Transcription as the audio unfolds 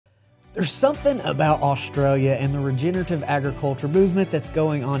There's something about Australia and the regenerative agriculture movement that's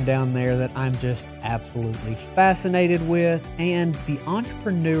going on down there that I'm just absolutely fascinated with. And the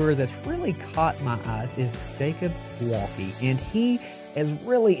entrepreneur that's really caught my eyes is Jacob Wolki. And he has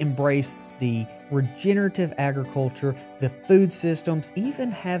really embraced the regenerative agriculture, the food systems,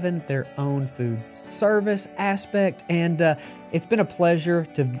 even having their own food service aspect. And it's been a pleasure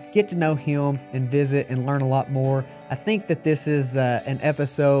to get to know him and visit and learn a lot more. I think that this is an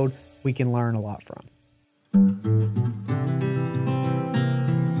episode we can learn a lot from.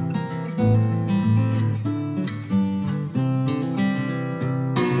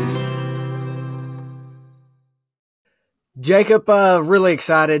 Jacob, really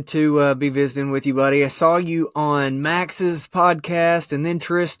excited to be visiting with you, buddy. I saw you on Max's podcast and then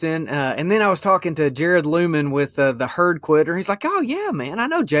Tristan, and then I was talking to Jared Lumen with the Herd Quitter. He's like, oh, yeah, man, I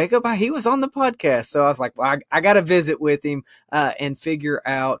know Jacob. He was on the podcast. So I was like, well, I got to visit with him and figure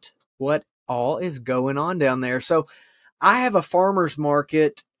out what all is going on down there. So I have a farmer's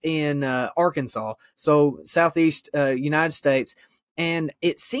market in Arkansas, so southeast United States, and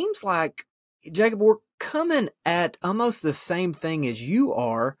it seems like, Jacob, we're coming at almost the same thing as you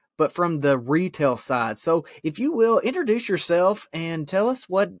are, but from the retail side. So if you will, introduce yourself and tell us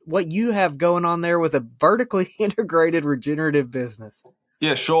what you have going on there with a vertically integrated regenerative business.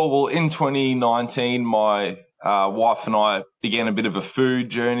 Yeah, sure. Well, in 2019, my wife and I began a bit of a food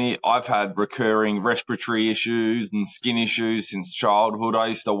journey. I've had recurring respiratory issues and skin issues since childhood. I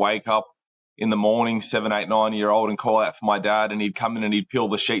used to wake up in the morning, 7, 8, 9-year-old, and call out for my dad, and he'd come in and he'd peel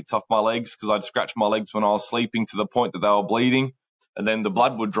the sheets off my legs because I'd scratch my legs when I was sleeping to the point that they were bleeding, and then the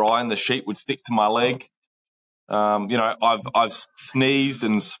blood would dry and the sheet would stick to my leg. I've sneezed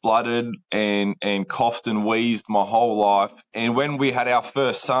and spluttered and coughed and wheezed my whole life. And when we had our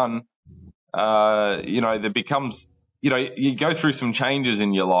first son, there becomes, you go through some changes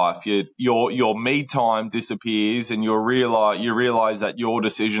in your life. Your me time disappears, and you realize that your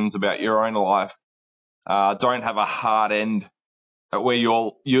decisions about your own life don't have a hard end at where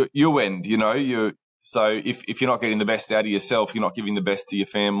you end. So if you're not getting the best out of yourself, you're not giving the best to your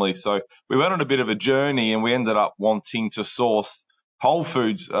family. So we went on a bit of a journey, and we ended up wanting to source whole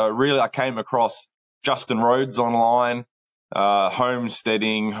foods. Really, I came across Justin Rhodes online,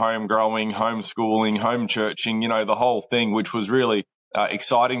 homesteading, home growing, homeschooling, home churching, the whole thing, which was really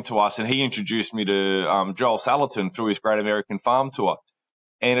exciting to us. And he introduced me to Joel Salatin through his Great American Farm Tour.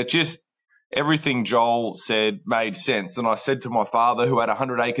 And everything Joel said made sense. And I said to my father, who had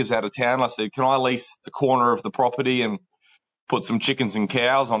 100 acres out of town, I said, can I lease the corner of the property and put some chickens and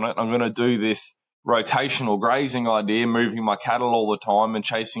cows on it? I'm going to do this rotational grazing idea, moving my cattle all the time and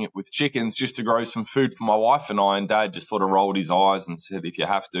chasing it with chickens just to grow some food for my wife and I. And Dad just sort of rolled his eyes and said, if you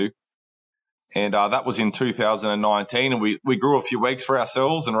have to. And that was in 2019. And we grew a few eggs for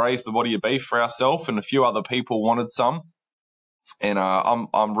ourselves and raised the body of beef for ourselves, and a few other people wanted some. And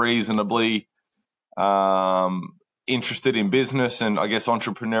I'm reasonably interested in business and I guess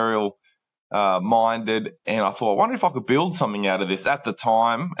entrepreneurial minded. And I thought, I wonder if I could build something out of this at the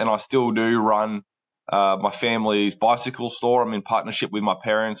time. And I still do run my family's bicycle store. I'm in partnership with my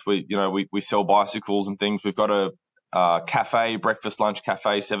parents. We sell bicycles and things. We've got a cafe, breakfast, lunch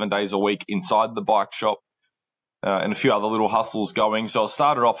cafe, 7 days a week inside the bike shop. And a few other little hustles going. So I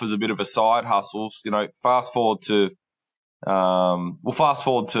started off as a bit of a side hustle. Fast forward to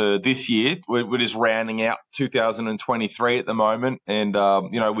this year. We're just rounding out 2023 at the moment. And,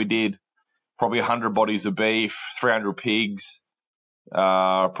 we did probably 100 bodies of beef, 300 pigs,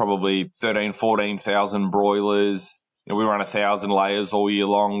 probably 14,000 broilers. We run 1,000 layers all year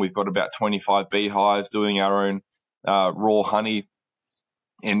long. We've got about 25 beehives doing our own raw honey.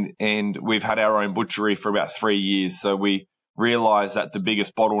 And we've had our own butchery for about 3 years. So we realized that the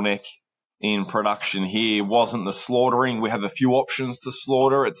biggest bottleneck in production here wasn't the slaughtering. We have a few options to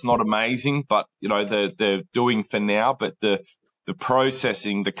slaughter. It's not amazing, but they're doing for now. But the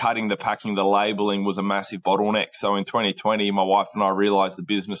processing, the cutting, the packing, the labeling was a massive bottleneck. So in 2020, my wife and I realized the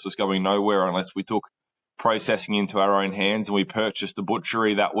business was going nowhere unless we took processing into our own hands, and we purchased a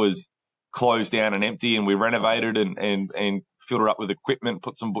butchery that was closed down and empty, and we renovated and filled it up with equipment,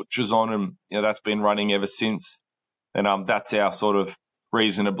 put some butchers on, and that's been running ever since. And that's our sort of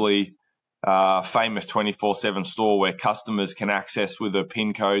reasonably famous 24/7 store where customers can access with a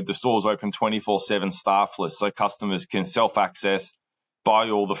PIN code. The store's open 24/7 staffless, so customers can self-access, buy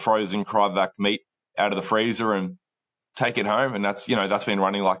all the frozen cryovac meat out of the freezer and take it home. And that's been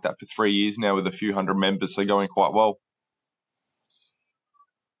running like that for 3 years now with a few hundred members, so going quite well.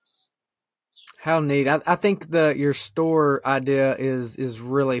 How neat. I think your store idea is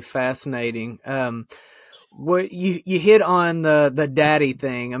really fascinating. Well, you hit on the daddy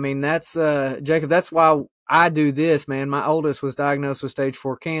thing. I mean, that's Jacob. That's why I do this, man. My oldest was diagnosed with stage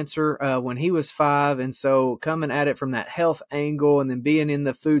 4 cancer when he was 5, and so coming at it from that health angle, and then being in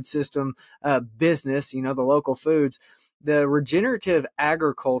the food system business, the local foods, the regenerative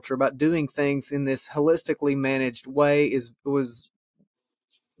agriculture about doing things in this holistically managed way was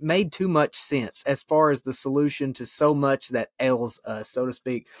made too much sense as far as the solution to so much that ails us, so to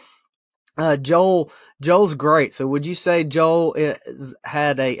speak. Joel's great. So would you say Joel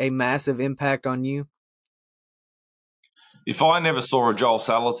had a massive impact on you? If I never saw a Joel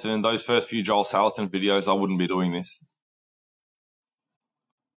Salatin, those first few Joel Salatin videos, I wouldn't be doing this.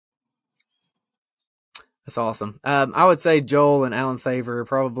 That's awesome. I would say Joel and Alan Saver are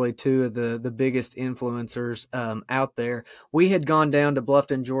probably two of the biggest influencers out there. We had gone down to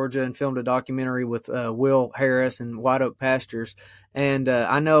Bluffton, Georgia, and filmed a documentary with Will Harris and White Oak Pastures. And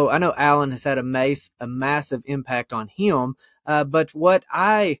I know Alan has had a massive impact on him. But what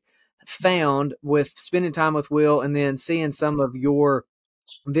I found with spending time with Will and then seeing some of your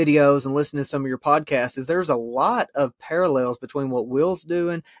videos and listening to some of your podcasts is there's a lot of parallels between what Will's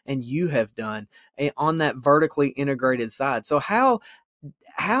doing and you have done on that vertically integrated side. So how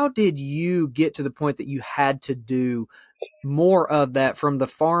did you get to the point that you had to do more of that, from the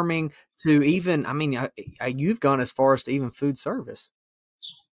farming to even, I mean, you've gone as far as to even food service?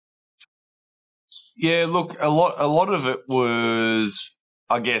 Yeah, look, a lot of it was,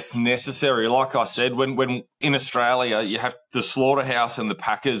 I guess, necessary. Like I said, when in Australia, you have the slaughterhouse and the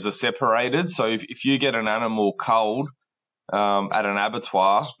packers are separated. So if you get an animal culled at an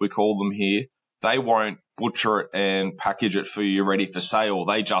abattoir, we call them here, they won't butcher it and package it for you ready for sale.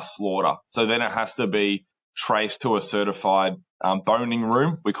 They just slaughter. So then it has to be traced to a certified boning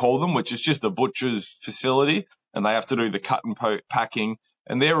room, we call them, which is just a butcher's facility, and they have to do the cut and packing.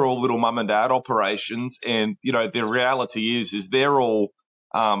 And they're all little mum and dad operations. And, the reality is they're all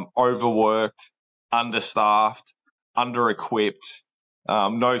overworked, understaffed, under-equipped,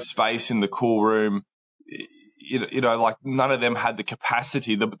 no space in the cool room. Like none of them had the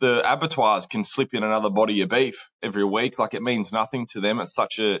capacity. The abattoirs can slip in another body of beef every week. Like it means nothing to them. It's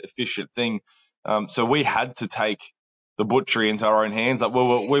such an efficient thing. So we had to take the butchery into our own hands. Like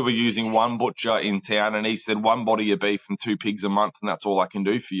we were using one butcher in town, and he said 1 body of beef and 2 pigs a month, and that's all I can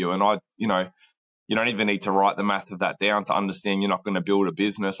do for you. And you don't even need to write the math of that down to understand you're not going to build a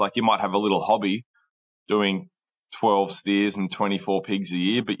business. Like you might have a little hobby doing 12 steers and 24 pigs a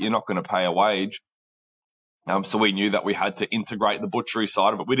year, but you're not going to pay a wage. So we knew that we had to integrate the butchery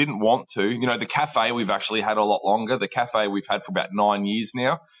side of it. We didn't want to. The cafe we've actually had a lot longer. The cafe we've had for about 9 years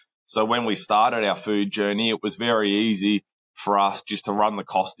now. So when we started our food journey, it was very easy for us just to run the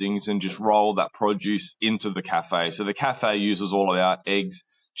costings and just roll that produce into the cafe. So the cafe uses all of our eggs,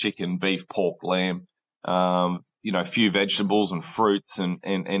 chicken, beef, pork, lamb, a few vegetables and fruits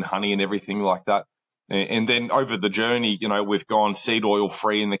and honey and everything like that. And then over the journey, we've gone seed oil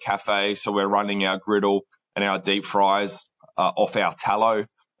free in the cafe. So we're running our griddle and our deep fries off our tallow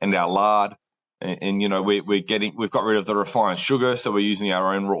and our lard. And we've got rid of the refined sugar. So we're using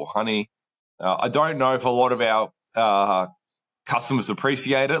our own raw honey. I don't know if a lot of our customers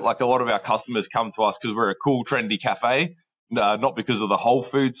appreciate it. Like a lot of our customers come to us because we're a cool, trendy cafe. Not because of the whole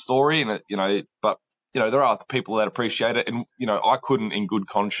food story, but there are people that appreciate it. And I couldn't, in good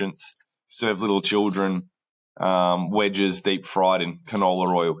conscience, serve little children wedges deep fried in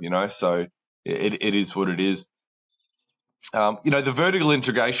canola oil. So it is what it is. The vertical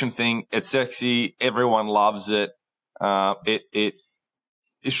integration thing, it's sexy. Everyone loves it. It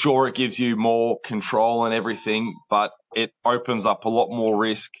gives you more control and everything, but it opens up a lot more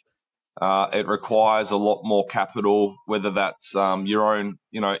risk. It requires a lot more capital, whether that's your own,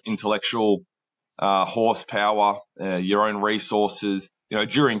 intellectual horsepower, your own resources.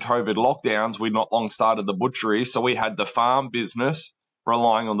 During COVID lockdowns, we not long started the butchery. So we had the farm business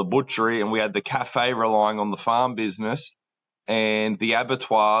relying on the butchery, and we had the cafe relying on the farm business. And the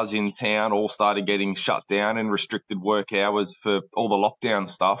abattoirs in town all started getting shut down and restricted work hours for all the lockdown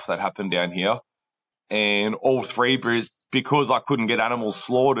stuff that happened down here. And all three, because I couldn't get animals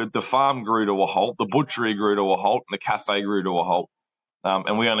slaughtered, the farm grew to a halt, the butchery grew to a halt, and the cafe grew to a halt.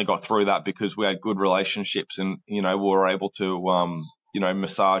 And we only got through that because we had good relationships, and we were able to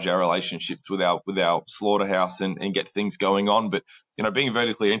massage our relationships with our slaughterhouse and get things going on. But being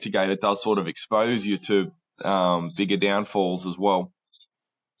vertically integrated does sort of expose you to bigger downfalls as well.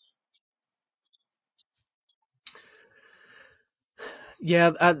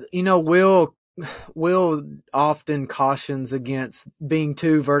 Yeah, Will often cautions against being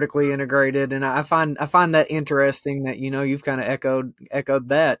too vertically integrated, and I find that interesting that you've kind of echoed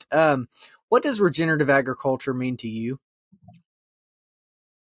that. what does regenerative agriculture mean to you?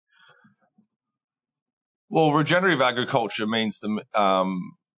 Well, regenerative agriculture means to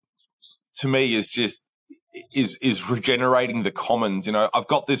me is regenerating the commons. You know, I've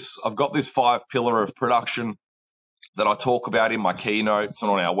got this 5 pillar of production that I talk about in my keynotes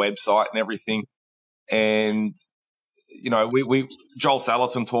and on our website and everything. And you know, Joel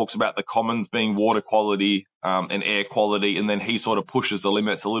Salatin talks about the commons being water quality and air quality, and then he sort of pushes the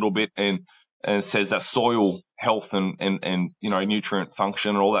limits a little bit and says that soil health and you know, nutrient function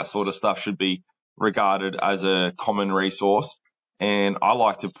and all that sort of stuff should be regarded as a common resource. And I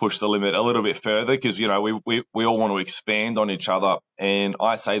like to push the limit a little bit further because, you know, we all want to expand on each other. And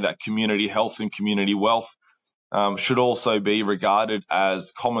I say that community health and community wealth should also be regarded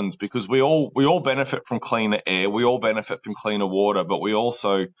as commons, because we all benefit from cleaner air, we all benefit from cleaner water, but we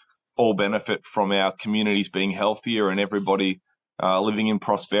also all benefit from our communities being healthier and everybody living in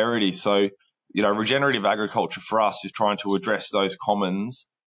prosperity. So, you know, regenerative agriculture for us is trying to address those commons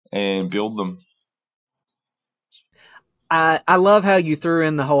and build them. I love how you threw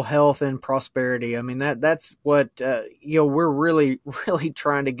in the whole health and prosperity. I mean, that's what, you know, we're really, really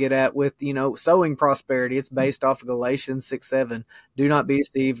trying to get at with, you know, sowing prosperity. It's based off of Galatians 6:7. Do not be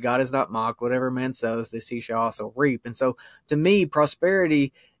deceived. God is not mocked. Whatever man sows, this he shall also reap. And so to me,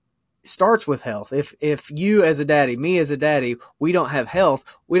 prosperity starts with health. If you as a daddy, me as a daddy, we don't have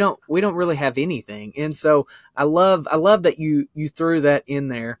health, we don't really have anything. And so I love that you threw that in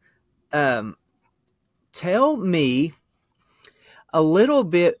there. Tell me a little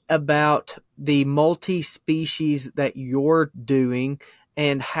bit about the multi-species that you're doing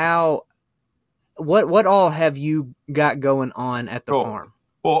and how, what all have you got going on at the farm?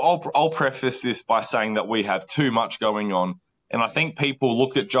 Well, I'll preface this by saying that we have too much going on. And I think people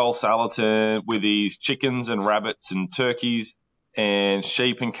look at Joel Salatin with his chickens and rabbits and turkeys and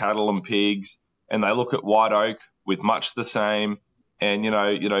sheep and cattle and pigs, and they look at White Oak with much the same. And, you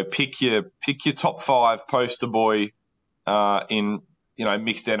know, pick your top 5 poster boy in, you know,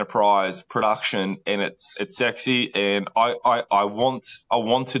 mixed enterprise production, and it's sexy, and I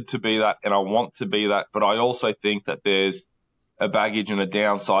wanted to be that, and I want to be that, but I also think that there's a baggage and a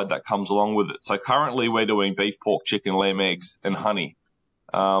downside that comes along with it. So currently we're doing beef, pork, chicken, lamb, eggs, and honey,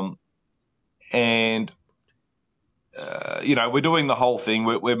 and you know, we're doing the whole thing.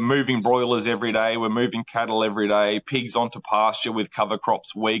 We're moving broilers every day. We're moving cattle every day. Pigs onto pasture with cover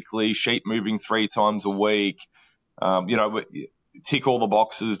crops weekly. Sheep moving 3 times a week. You know, we tick all the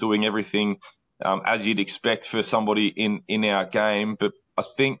boxes, doing everything as you'd expect for somebody in our game. But I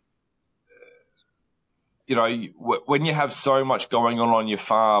think, you know, when you have so much going on your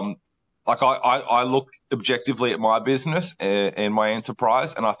farm, like I look objectively at my business and my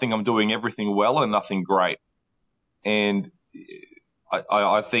enterprise, and I think I'm doing everything well and nothing great. And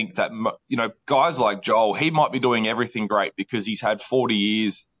I think that, you know, guys like Joel, he might be doing everything great because he's had 40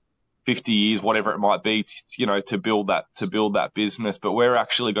 years, 50 years, whatever it might be, you know, to build that business. But we're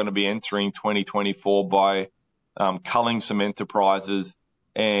actually going to be entering 2024 by culling some enterprises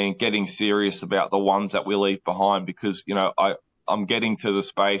and getting serious about the ones that we leave behind, because, you know, I'm getting to the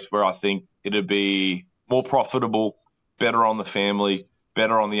space where I think it'd be more profitable, better on the family,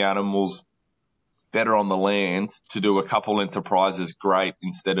 better on the animals, better on the land to do a couple enterprises great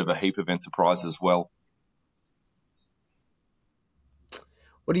instead of a heap of enterprises well.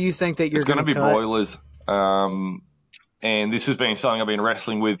 What do you think that you're going to be cut? broilers? And this has been something I've been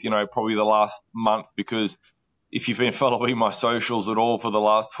wrestling with, you know, probably the last month, because if you've been following my socials at all for the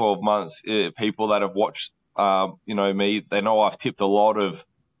last 12 months, people that have watched, you know, me, they know I've tipped a lot of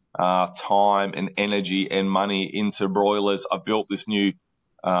time and energy and money into broilers. I've built this new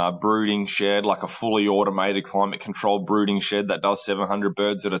brooding shed, like a fully automated climate controlled brooding shed that does 700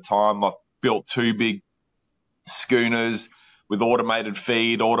 birds at a time. I've built 2 big schooners with automated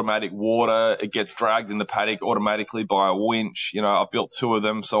feed, automatic water. It gets dragged in the paddock automatically by a winch. You know, I've built 2 of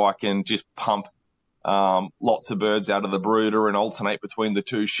them so I can just pump lots of birds out of the brooder and alternate between the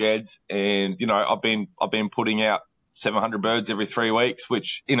 2 sheds. And, you know, I've been putting out 700 birds every 3 weeks,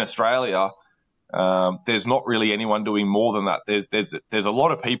 which in Australia, there's not really anyone doing more than that. There's a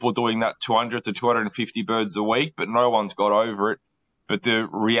lot of people doing that 200 to 250 birds a week, but no one's got over it. But the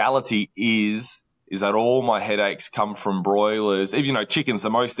reality is that all my headaches come from broilers. Even, you know, chicken's the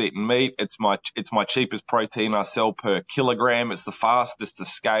most eaten meat. It's my cheapest protein I sell per kilogram. It's the fastest to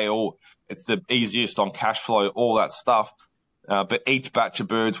scale. It's the easiest on cash flow, all that stuff. But each batch of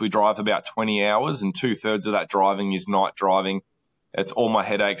birds, we drive about 20 hours, and 2/3 of that driving is night driving. It's all my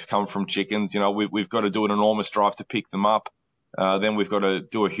headaches come from chickens. You know, we've got to do an enormous drive to pick them up. Then we've got to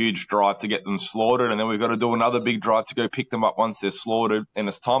do a huge drive to get them slaughtered. And then we've got to do another big drive to go pick them up once they're slaughtered. And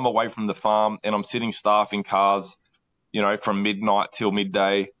it's time away from the farm. And I'm sitting staff in cars, from midnight till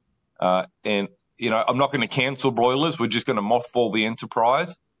midday. And I'm not going to cancel broilers. We're just going to mothball the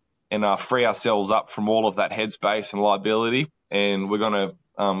enterprise and free ourselves up from all of that headspace and liability. And we're going to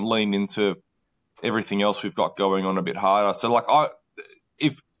lean into everything else we've got going on a bit harder. So,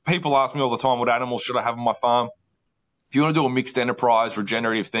 if people ask me all the time, what animals should I have on my farm? If you want to do a mixed enterprise,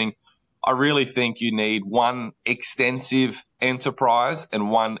 regenerative thing, I really think you need one extensive enterprise and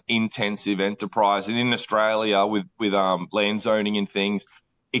one intensive enterprise. And in Australia, with land zoning and things,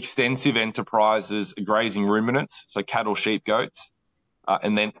 extensive enterprises are grazing ruminants, so cattle, sheep, goats,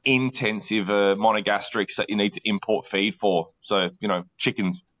 and then intensive monogastrics that you need to import feed for. So,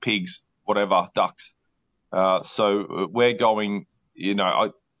 chickens, pigs, whatever, ducks. So we're going,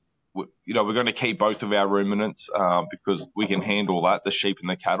 we're going to keep both of our ruminants because we can handle that, the sheep and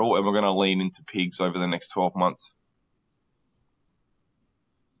the cattle, and we're going to lean into pigs over the next 12 months.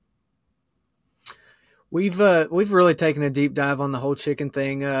 We've really taken a deep dive on the whole chicken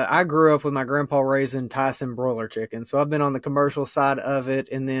thing. I grew up with my grandpa raising Tyson broiler chickens, so I've been on the commercial side of it,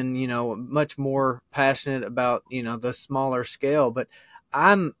 and then much more passionate about the smaller scale. But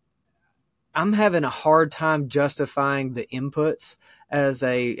I'm having a hard time justifying the inputs as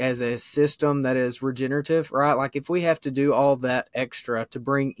a system that is regenerative, right? Like if we have to do all that extra to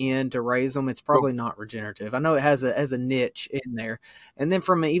bring in to raise them, it's probably not regenerative. I know it has a niche in there, and then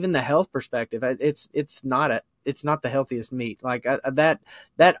from even the health perspective, it's not the healthiest meat. Like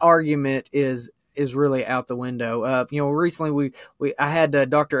that argument is really out the window. Recently I had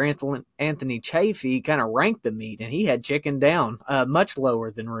Dr. Anthony Chafee kind of rank the meat, and he had chicken down much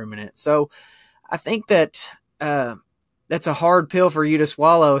lower than ruminant. So I think that that's a hard pill for you to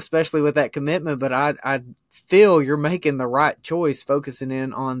swallow, especially with that commitment. But I feel you're making the right choice, focusing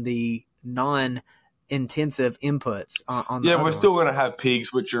in on the non-intensive inputs. We're still going to have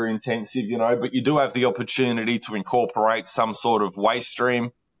pigs, which are intensive, but you do have the opportunity to incorporate some sort of waste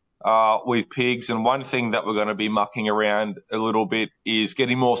stream with pigs. And one thing that we're going to be mucking around a little bit is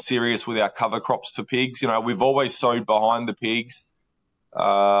getting more serious with our cover crops for pigs. We've always sowed behind the pigs.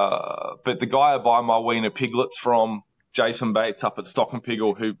 But the guy I buy my weaner piglets from, Jason Bates up at Stock and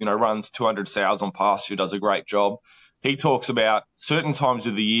Piggle, who, runs 200 sows on pasture, does a great job. He talks about certain times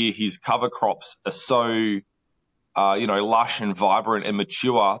of the year his cover crops are so, lush and vibrant and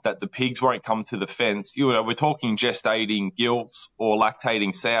mature that the pigs won't come to the fence. We're talking gestating gilts or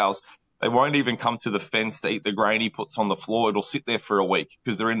lactating sows. They won't even come to the fence to eat the grain he puts on the floor. It'll sit there for a week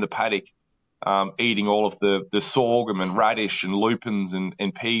because they're in the paddock eating all of the sorghum and radish and lupins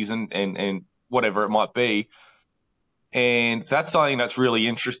and peas and whatever it might be. And that's something that's really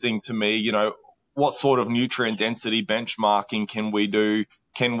interesting to me. What sort of nutrient density benchmarking can we do?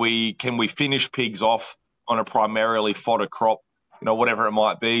 Can we finish pigs off on a primarily fodder crop, whatever it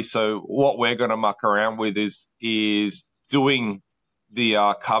might be? So what we're going to muck around with is doing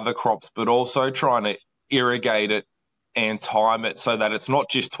the cover crops, but also trying to irrigate it and time it so that it's not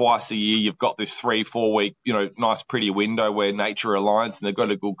just twice a year. You've got this 3-4 week, nice pretty window where nature aligns and they've got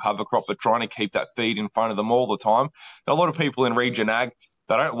a good cover crop, but trying to keep that feed in front of them all the time. Now, a lot of people in Regen Ag,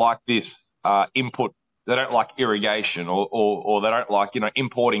 they don't like this input. They don't like irrigation or they don't like,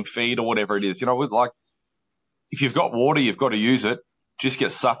 importing feed or whatever it is. If you've got water, you've got to use it. Just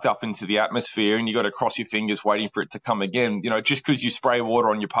get sucked up into the atmosphere and you've got to cross your fingers waiting for it to come again. Just because you spray water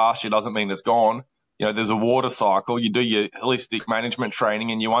on your pasture doesn't mean it's gone. There's a water cycle. You do your holistic management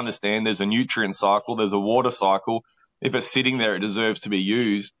training and you understand there's a nutrient cycle, there's a water cycle. If it's sitting there, it deserves to be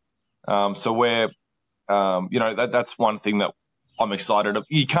used. So we're, that's one thing that I'm excited of.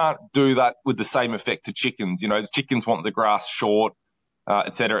 You can't do that with the same effect to chickens. The chickens want the grass short,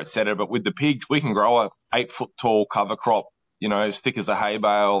 et cetera, et cetera. But with the pigs, we can grow a 8-foot tall cover crop, as thick as a hay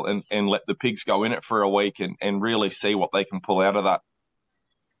bale and let the pigs go in it for a week and really see what they can pull out of that.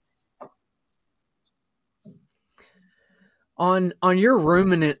 On your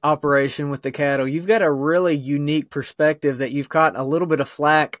ruminant operation with the cattle, you've got a really unique perspective that you've caught a little bit of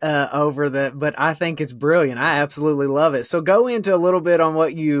flack over that, but I think it's brilliant. I absolutely love it. So go into a little bit on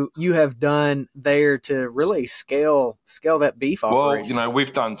what you have done there to really scale that beef operation. Well,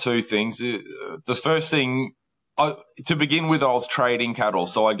 we've done two things. The first thing, to begin with, I was trading cattle.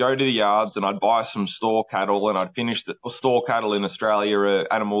 So I'd go to the yards and I'd buy some store cattle and I'd finish the store cattle in Australia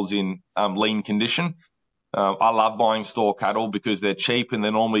are animals in lean condition. I love buying store cattle because they're cheap and they're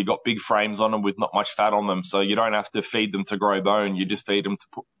normally got big frames on them with not much fat on them. So you don't have to feed them to grow bone. You just feed them to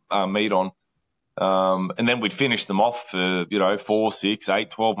put meat on. And then we'd finish them off for, 4, 6,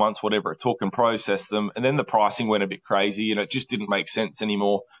 8, 12 months, whatever it took, and process them. And then the pricing went a bit crazy, it just didn't make sense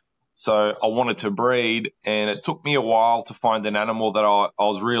anymore. So I wanted to breed, and it took me a while to find an animal that I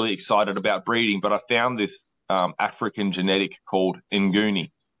was really excited about breeding. But I found this African genetic called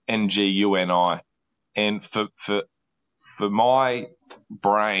Nguni, Nguni. And for my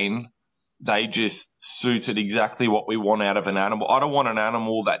brain, they just suited exactly what we want out of an animal. I don't want an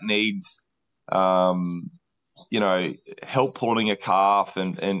animal that needs help pulling a calf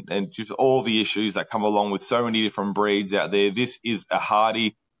and just all the issues that come along with so many different breeds out there. This is a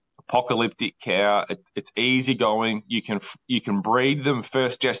hardy, apocalyptic cow. It's easy going. You can breed them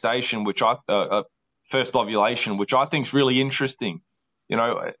first gestation, first ovulation, which I think is really interesting.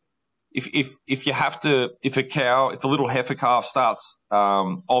 If a little heifer calf starts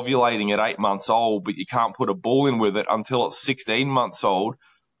ovulating at 8 months old, but you can't put a bull in with it until it's 16 months old,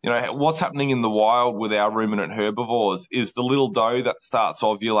 what's happening in the wild with our ruminant herbivores is the little doe that starts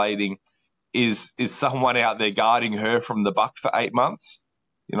ovulating is someone out there guarding her from the buck for 8 months,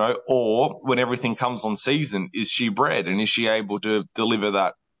 or when everything comes on season, is she bred and is she able to deliver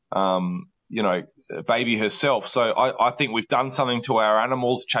that, baby herself? So I think we've done something to our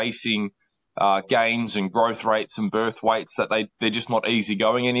animals, chasing gains and growth rates and birth weights that they're just not easy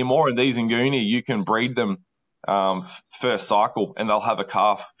going anymore. And these Nguni, you can breed them first cycle and they'll have a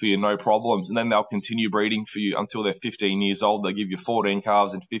calf for you, no problems. And then they'll continue breeding for you until they're 15 years old. They'll give you 14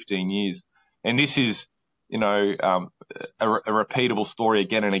 calves in 15 years. And this is, a repeatable story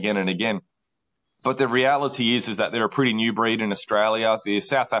again and again and again. But the reality is that they're a pretty new breed in Australia. The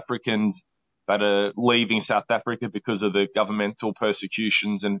South Africans that are leaving South Africa because of the governmental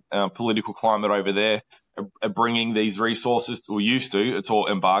persecutions and political climate over there are bringing these resources, or used to. It's all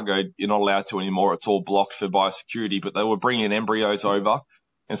embargoed. You're not allowed to anymore. It's all blocked for biosecurity, but they were bringing embryos over.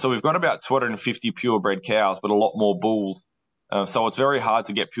 And so we've got about 250 purebred cows, but a lot more bulls. So it's very hard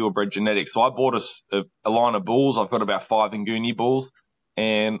to get purebred genetics. So I bought a line of bulls. I've got about 5 Nguni bulls,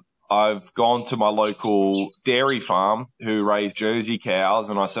 and I've gone to my local dairy farm who raise Jersey cows,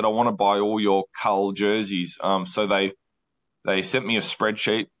 and I said, I want to buy all your cull jerseys. So they sent me a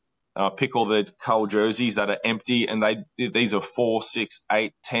spreadsheet. Pick all the cull jerseys that are empty, and these are 4, 6,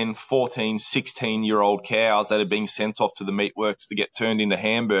 8, 10, 14, 16-year-old cows that are being sent off to the meatworks to get turned into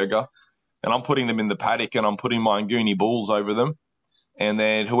hamburger. And I'm putting them in the paddock, and I'm putting my Nguni bulls over them. And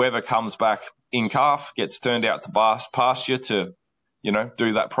then whoever comes back in calf gets turned out to pasture to,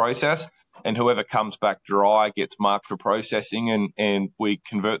 do that process. And whoever comes back dry gets marked for processing, and we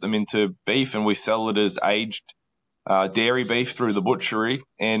convert them into beef, and we sell it as aged dairy beef through the butchery.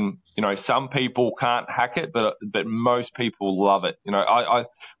 And, some people can't hack it, but most people love it.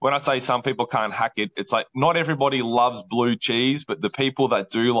 When I say some people can't hack it, it's like not everybody loves blue cheese, but the people that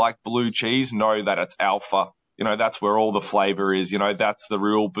do like blue cheese know that it's alpha. That's where all the flavor is. That's the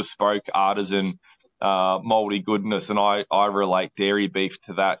real bespoke artisan moldy goodness. And I relate dairy beef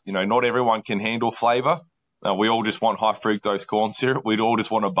to that. Not everyone can handle flavor. We all just want high fructose corn syrup. We'd all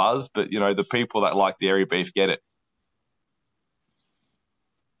just want a buzz, but the people that like dairy beef get it.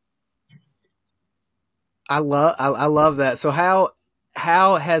 I love that. So how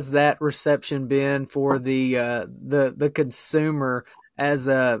has that reception been for the consumer as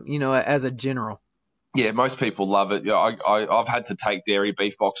a general? Yeah, most people love it. I've had to take dairy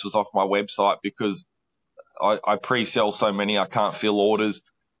beef boxes off my website because I pre-sell so many I can't fill orders.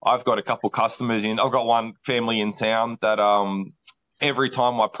 I've got a couple customers in. I've got one family in town that every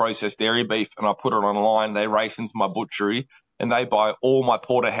time I process dairy beef and I put it online, they race into my butchery and they buy all my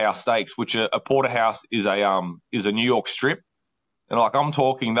porterhouse steaks, which a porterhouse is a New York strip. And I'm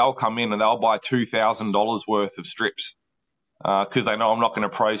talking, they'll come in and they'll buy $2,000 worth of strips because they know I'm not going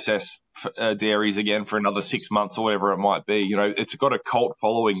to process dairies again for another 6 months or whatever it might be. It's got a cult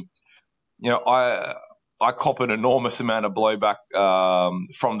following. I cop an enormous amount of blowback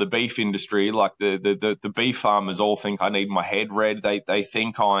from the beef industry. Like the beef farmers all think I need my head read. They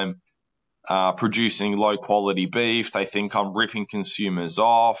think I'm producing low quality beef. They think I'm ripping consumers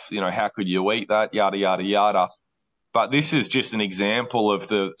off. How could you eat that? Yada yada yada. But this is just an example of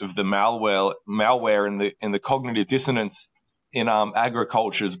the malware and the cognitive dissonance in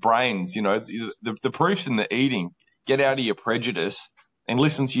agriculture's brains. The proof's in the eating. Get out of your prejudice and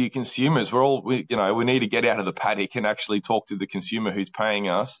listen to your consumers. We need to get out of the paddock and actually talk to the consumer who's paying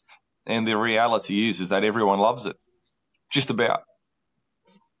us. And the reality is that everyone loves it. Just about.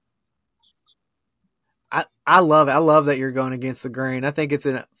 I love it. I love that you're going against the grain. I think it's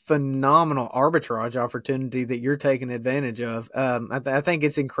a phenomenal arbitrage opportunity that you're taking advantage of. I think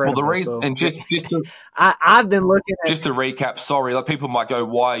it's incredible. Well, the reason, so, and just to, I've been looking at, just to recap. Sorry, like people might go,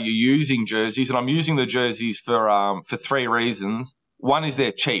 "Why are you using jerseys?" And I'm using the jerseys for three reasons. One is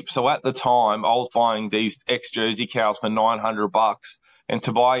they're cheap. So at the time, I was buying these ex-Jersey cows for $900, and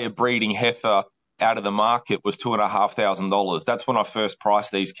to buy a breeding heifer out of the market was $2,500. That's when I first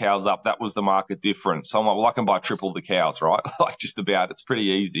priced these cows up. That was the market difference. So I'm like, well, I can buy triple the cows, right? Like just about. It's pretty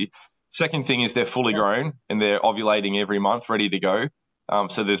easy. Second thing is they're fully grown and they're ovulating every month, ready to go.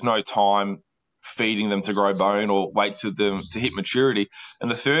 So there's no time feeding them to grow bone or wait to them to hit maturity.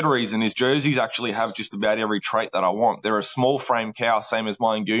 And the third reason is jerseys actually have just about every trait that I want. They're a small frame cow, same as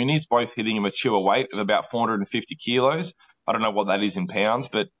my Ngunis, both hitting a mature weight of about 450 kilos. I don't know what that is in pounds,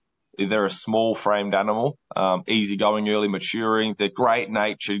 but they're a small framed animal, easy going, early maturing. They're great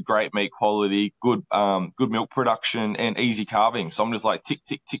natured, great meat quality, good milk production, and easy calving. So I'm just like tick,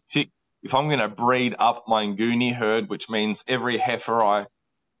 tick, tick, tick. If I'm going to breed up my Nguni herd, which means every heifer I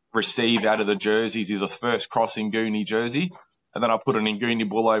receive out of the jerseys is a first cross Nguni jersey, and then I put an Nguni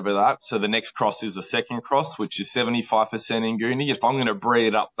bull over that. So the next cross is the second cross, which is 75% Nguni. If I'm going to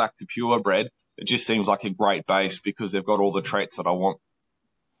breed up back to purebred, it just seems like a great base because they've got all the traits that I want.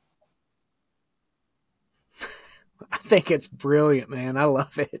 I think it's brilliant, man. I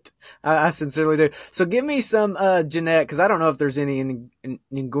love it. I sincerely do. So give me some genetic, because I don't know if there's any in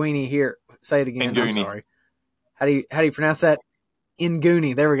Nguni here. Say it again. Nguni. I'm sorry. How do you pronounce that?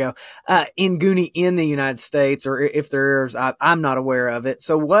 Nguni. There we go. Nguni in the United States, or if there's, I'm not aware of it.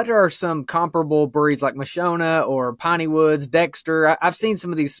 So what are some comparable breeds like Mashona or Piney Woods, Dexter? I've seen some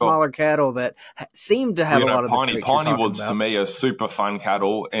of these smaller cattle that seem to have a lot of the traits Piney Woods to me are super fun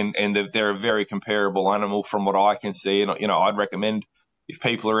cattle, and they're a very comparable animal from what I can see. And I'd recommend if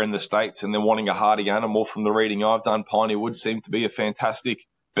people are in the States and they're wanting a hardy animal, from the reading I've done, Piney Woods seem to be a fantastic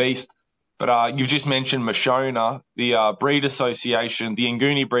beast. But you just mentioned Mashona, the breed association, the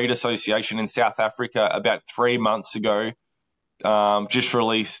Nguni Breed Association in South Africa about 3 months ago just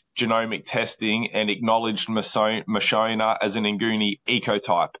released genomic testing and acknowledged Mashona as an Nguni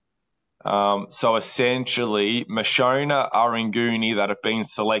ecotype. So essentially, Mashona are Nguni that have been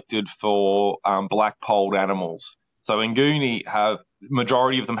selected for black-polled animals. So Nguni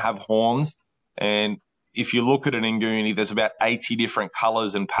majority of them have horns, and if you look at an Nguni, there's about 80 different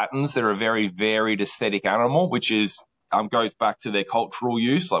colors and patterns. They're a very varied aesthetic animal, which is goes back to their cultural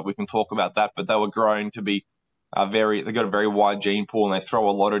use. Like we can talk about that, but they were grown to be they've got a very wide gene pool and they throw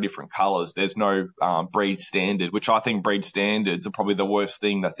a lot of different colors. There's no breed standard, which I think breed standards are probably the worst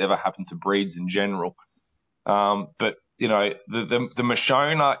thing that's ever happened to breeds in general. But the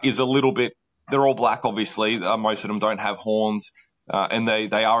Mashona is a little bit, they're all black, obviously. Most of them don't have horns. And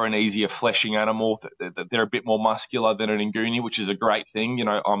they are an easier fleshing animal. They're a bit more muscular than an Nguni, which is a great thing.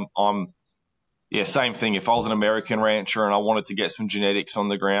 Same thing. If I was an American rancher and I wanted to get some genetics on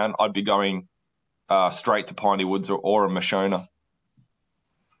the ground, I'd be going straight to Piney Woods or a Mashona.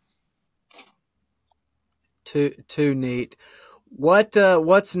 Too neat.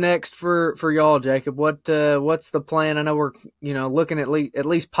 What's next for y'all, Jacob? What's the plan? I know we're looking at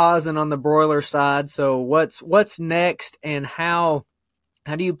least pausing on the broiler side. So what's next, and how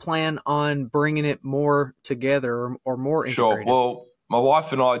do you plan on bringing it more together or more integrated? Sure. Well, my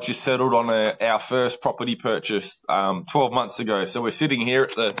wife and I just settled on our first property purchase 12 months ago. So we're sitting here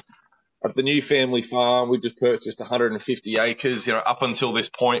at the new family farm. We just purchased 150 acres. Up until this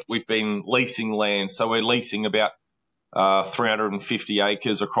point, we've been leasing land. So we're leasing about 350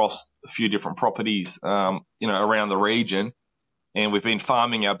 acres across a few different properties, around the region. And we've been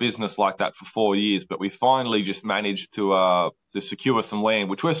farming our business like that for 4 years, but we finally just managed to secure some land,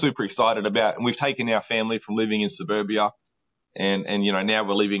 which we're super excited about. And we've taken our family from living in suburbia and now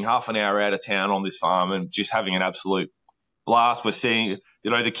we're living half an hour out of town on this farm and just having an absolute blast. We're seeing,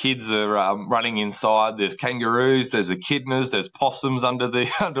 the kids are running inside. There's kangaroos, there's echidnas, there's possums under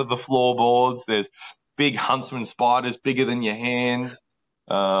the floorboards. There's big huntsman spiders bigger than your hand,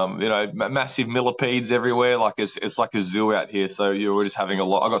 massive millipedes everywhere. Like it's like a zoo out here. So we're just having a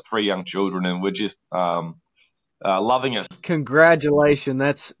lot. I've got 3 young children and we're just loving it.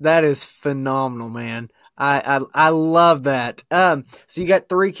 Congratulations. That is phenomenal, man. I love that. So you got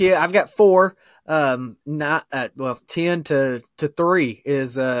 3 kids. I've got 4. 10 to 3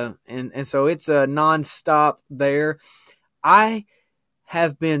 is and so it's a nonstop there. I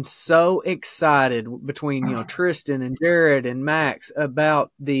have been so excited between Tristan and Jared and Max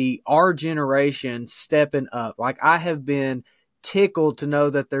about our generation stepping up. Like I have been tickled to know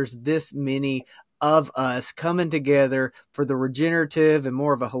that there's this many of us coming together for the regenerative and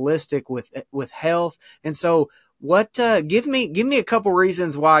more of a holistic with health. And so give me a couple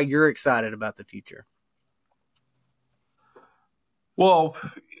reasons why you're excited about the future. Well,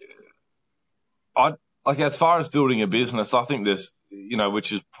 as far as building a business, I think there's,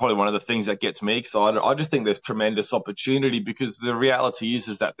 which is probably one of the things that gets me excited. I just think there's tremendous opportunity, because the reality is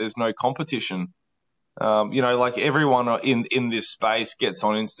that there's no competition. Like everyone in this space gets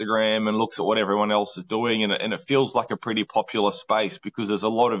on Instagram and looks at what everyone else is doing, and it feels like a pretty popular space because there's a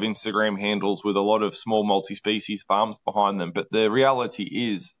lot of Instagram handles with a lot of small multi-species farms behind them. But the reality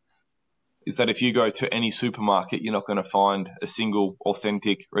is that if you go to any supermarket, you're not going to find a single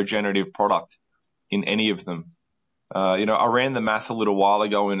authentic regenerative product in any of them. I ran the math a little while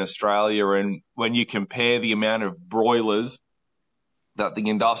ago in Australia, and when you compare the amount of broilers that the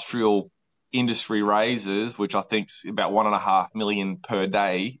industrial industry raises, which I think is about 1.5 million per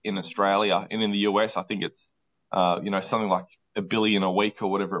day in Australia, and in the US, I think it's, something like 1 billion a week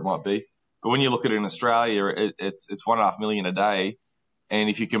or whatever it might be. But when you look at it in Australia, it's 1.5 million a day. And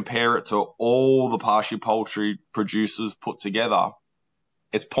if you compare it to all the pasture poultry producers put together,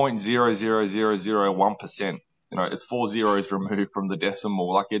 it's 0.00001%. It's 4 zeros removed from the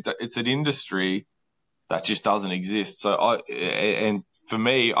decimal. Like it's an industry that just doesn't exist. So for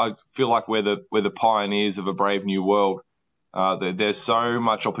me, I feel like we're the pioneers of a brave new world. There's so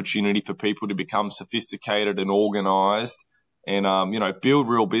much opportunity for people to become sophisticated and organized, and build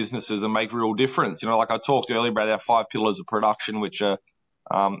real businesses and make real difference. Like I talked earlier about our 5 pillars of production, which are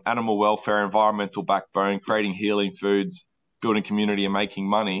animal welfare, environmental backbone, creating healing foods, building community, and making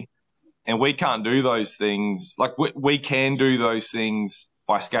money. And we can't do those things. Like we can do those things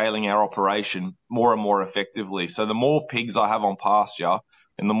by scaling our operation more and more effectively. So the more pigs I have on pasture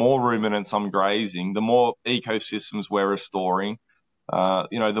and the more ruminants I'm grazing, the more ecosystems we're restoring,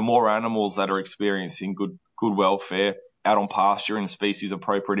 the more animals that are experiencing good welfare out on pasture in species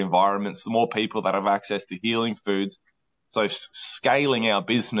appropriate environments, the more people that have access to healing foods. So scaling our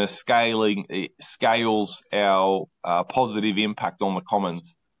business, scales our positive impact on the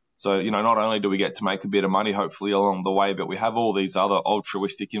commons. So, not only do we get to make a bit of money, hopefully, along the way, but we have all these other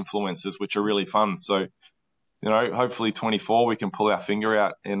altruistic influences, which are really fun. So, hopefully 24, we can pull our finger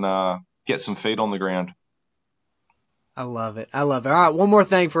out and get some feet on the ground. I love it. All right, one more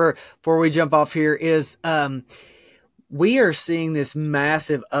thing before we jump off here is we are seeing this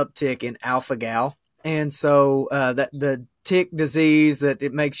massive uptick in alpha-gal. And so that the tick disease that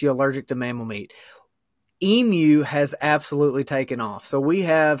it makes you allergic to mammal meat. Emu has absolutely taken off. So we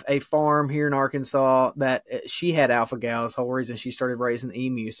have a farm here in Arkansas that she had alpha-gal. That's the whole reason she started raising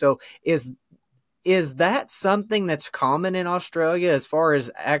emu. So is that something that's common in Australia as far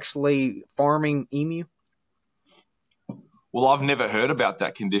as actually farming emu? Well, I've never heard about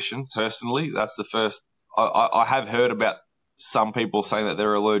that condition personally. That's the first. I have heard about some people saying that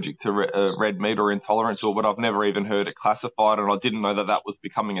they're allergic to red meat or intolerant to it, but I've never even heard it classified, and I didn't know that was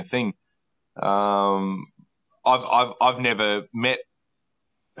becoming a thing. I've never met,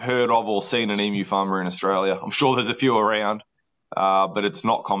 heard of, or seen an emu farmer in Australia. I'm sure there's a few around, but it's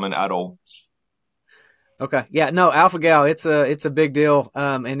not common at all. Okay. Yeah, no, alpha-gal, it's a big deal.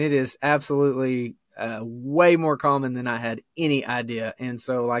 And it is absolutely, way more common than I had any idea. And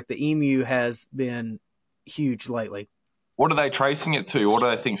so like the emu has been huge lately. What are they tracing it to? What do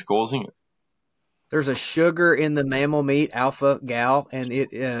they think's causing it? There's a sugar in the mammal meat, alpha-gal, and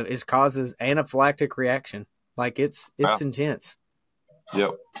it causes anaphylactic reaction. Like it's intense.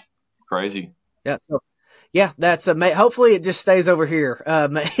 Yep. Crazy. Yeah. So, yeah, that's hopefully it just stays over here.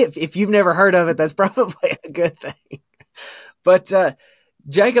 If you've never heard of it, that's probably a good thing. But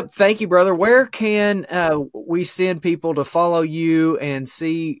Jacob, thank you, brother. Where can we send people to follow you and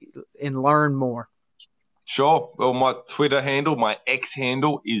see and learn more? Sure. Well, my Twitter handle, my X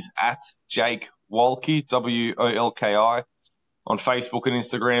handle is @Jake Wolki, Wolki. On Facebook and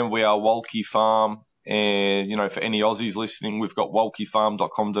Instagram, we are Wolki Farm. And, for any Aussies listening, we've got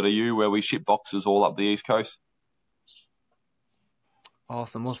wolkifarm.com.au where we ship boxes all up the East Coast.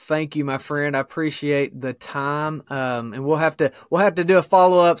 Awesome. Well, thank you, my friend. I appreciate the time. And we'll have to do a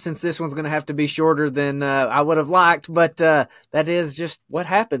follow-up since this one's going to have to be shorter than I would have liked. But that is just what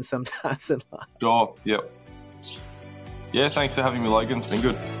happens sometimes in life. Sure. Yep. Yeah, thanks for having me, Logan. It's been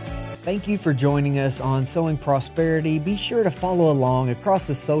good. Thank you for joining us on Sowing Prosperity. Be sure to follow along across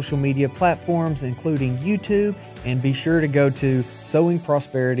the social media platforms, including YouTube, and be sure to go to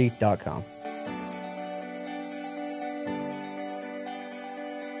sowingprosperity.com.